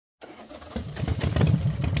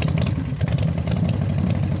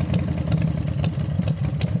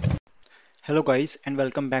Hello guys and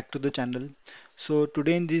welcome back to the channel. So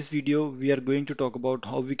today in this video we are going to talk about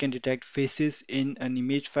how we can detect faces in an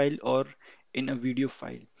image file or in a video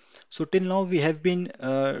file. So till now we have been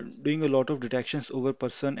doing a lot of detections over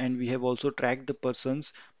person and we have also tracked the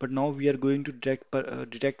persons, but now we are going to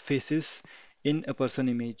detect faces in a person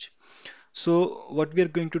image. So what we are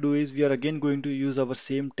going to do is we are again going to use our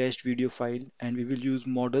same test video file and we will use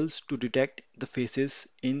models to detect the faces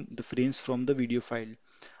in the frames from the video file.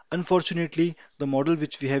 Unfortunately, the model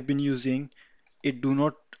which we have been using, it do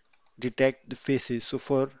not detect the faces. So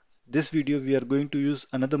for this video, we are going to use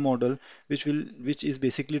another model which is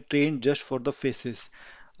basically trained just for the faces.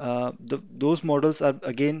 Those models are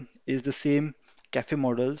again is the same caffe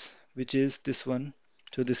models, which is this one.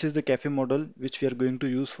 So this is the caffe model which we are going to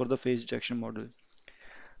use for the face detection model.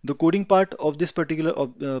 The coding part of this particular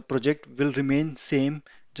project will remain same,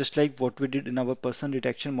 just like what we did in our person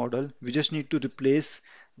detection model. We just need to replace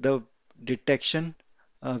the detection.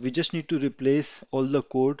 We just need to replace all the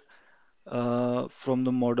code from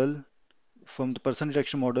the model, from the person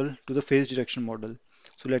detection model to the face detection model.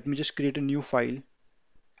 So let me just create a new file.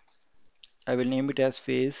 I will name it as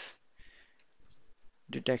face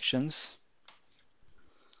detections,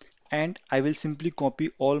 and I will simply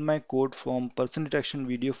copy all my code from person detection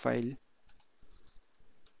video file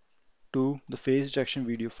to the face detection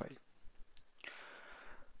video file.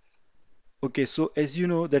 Okay, so as you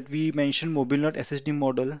know that we mentioned mobile not SSD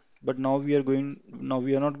model, but now we are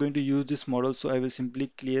not going to use this model, so I will simply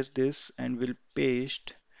clear this and will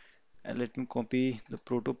paste and let me copy the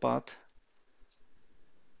proto path.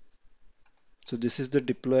 So this is the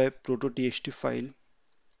deploy proto txt file.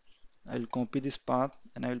 I'll copy this path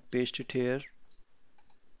and I will paste it here,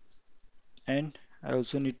 and I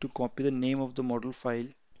also need to copy the name of the model file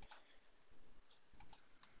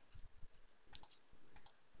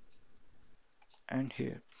and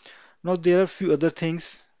here. Now there are few other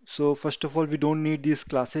things. So first of all, we don't need these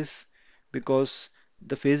classes because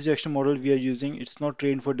the face detection model we are using, it's not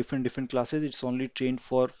trained for different classes. It's only trained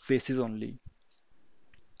for faces only.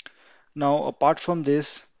 Now apart from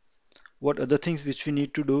this, what other things which we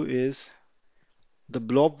need to do is the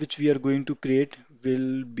blob which we are going to create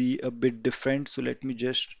will be a bit different. So let me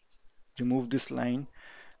just remove this line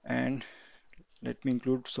and let me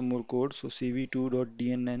include some more code. So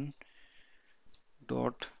cv2.dnn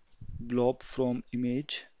dot blob from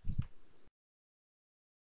image.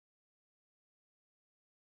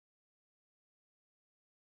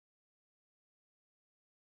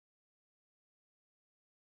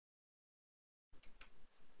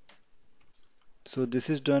 So this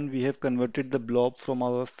is done. We have converted the blob from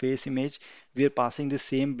our face image. We are passing the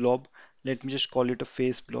same blob. Let me just call it a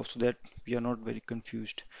face blob so that we are not very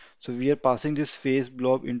confused. So we are passing this face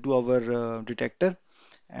blob into our detector,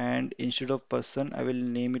 and instead of person, I will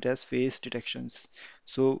name it as face detections.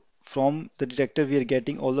 So from the detector, we are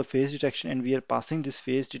getting all the face detection and we are passing this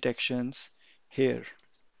face detections here.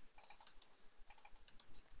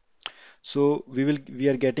 So we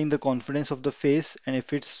are getting the confidence of the face, and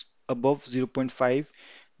if it's above 0.5,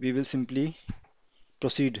 we will simply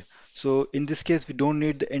proceed. So in this case, we don't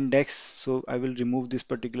need the index. So I will remove this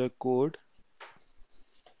particular code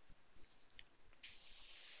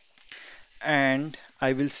and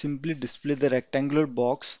I will simply display the rectangular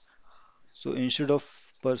box. So instead of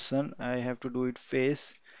person, I have to do it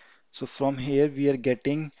face. So from here, we are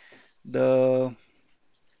getting the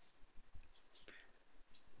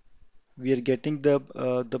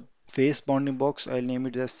the face bounding box. I'll name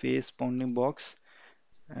it as face bounding box,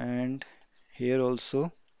 and here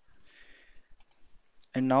also.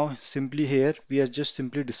 And now simply here, we are just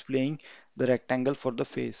simply displaying the rectangle for the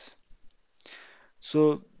face.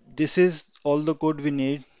 So this is all the code we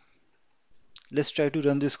need. Let's try to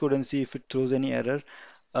run this code and see if it throws any error.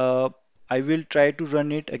 Uh, I will try to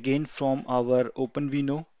run it again from our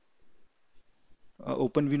OpenVINO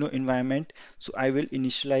environment. So I will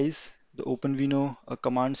initialize the OpenVINO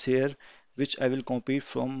commands here, which I will copy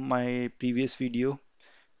from my previous video,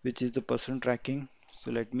 which is the person tracking.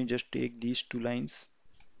 So let me just take these two lines.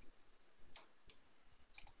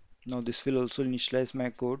 Now this will also initialize my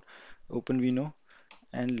code, OpenVINO,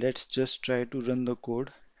 and let's just try to run the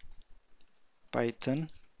code. Python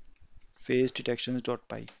face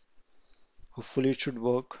detections.py. Hopefully it should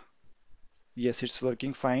work. Yes, it's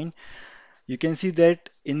working fine. You can see that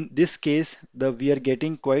in this case, we are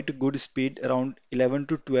getting quite a good speed around 11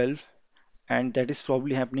 to 12, and that is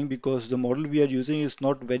probably happening because the model we are using is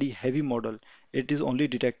not very heavy model. It is only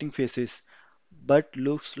detecting faces, but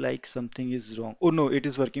looks like something is wrong. Oh no, it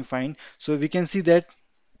is working fine. So we can see that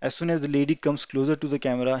as soon as the lady comes closer to the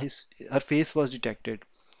camera, her face was detected.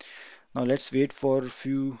 Now let's wait for a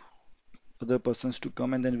few other persons to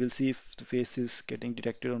come, and then we'll see if the face is getting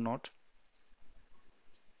detected or not.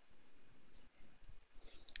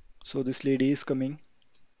 So this lady is coming.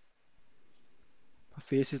 Her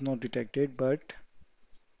face is not detected, but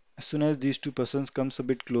as soon as these two persons comes a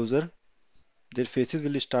bit closer, their faces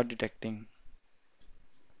will start detecting.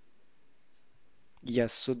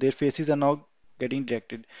 Yes, so their faces are now getting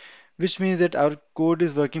detected, which means that our code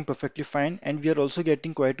is working perfectly fine, and we are also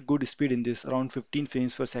getting quite good speed in this, around 15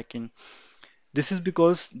 frames per second. This is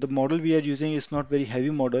because the model we are using is not very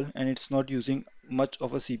heavy model and it's not using much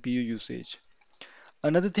of a CPU usage.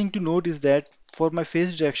 Another thing to note is that for my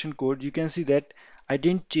face detection code, you can see that I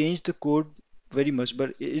didn't change the code very much,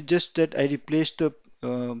 but it's just that I replaced the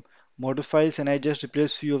model files and I just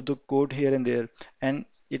replaced few of the code here and there, and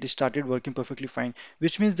it started working perfectly fine.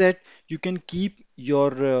 Which means that you can keep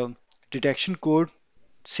your detection code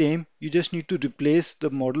same. You just need to replace the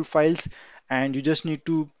model files, and you just need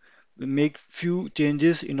to make few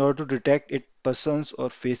changes in order to detect it persons or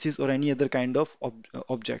faces or any other kind of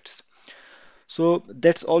objects. So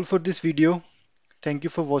that's all for this video. Thank you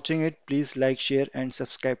for watching it. Please like, share and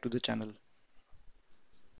subscribe to the channel.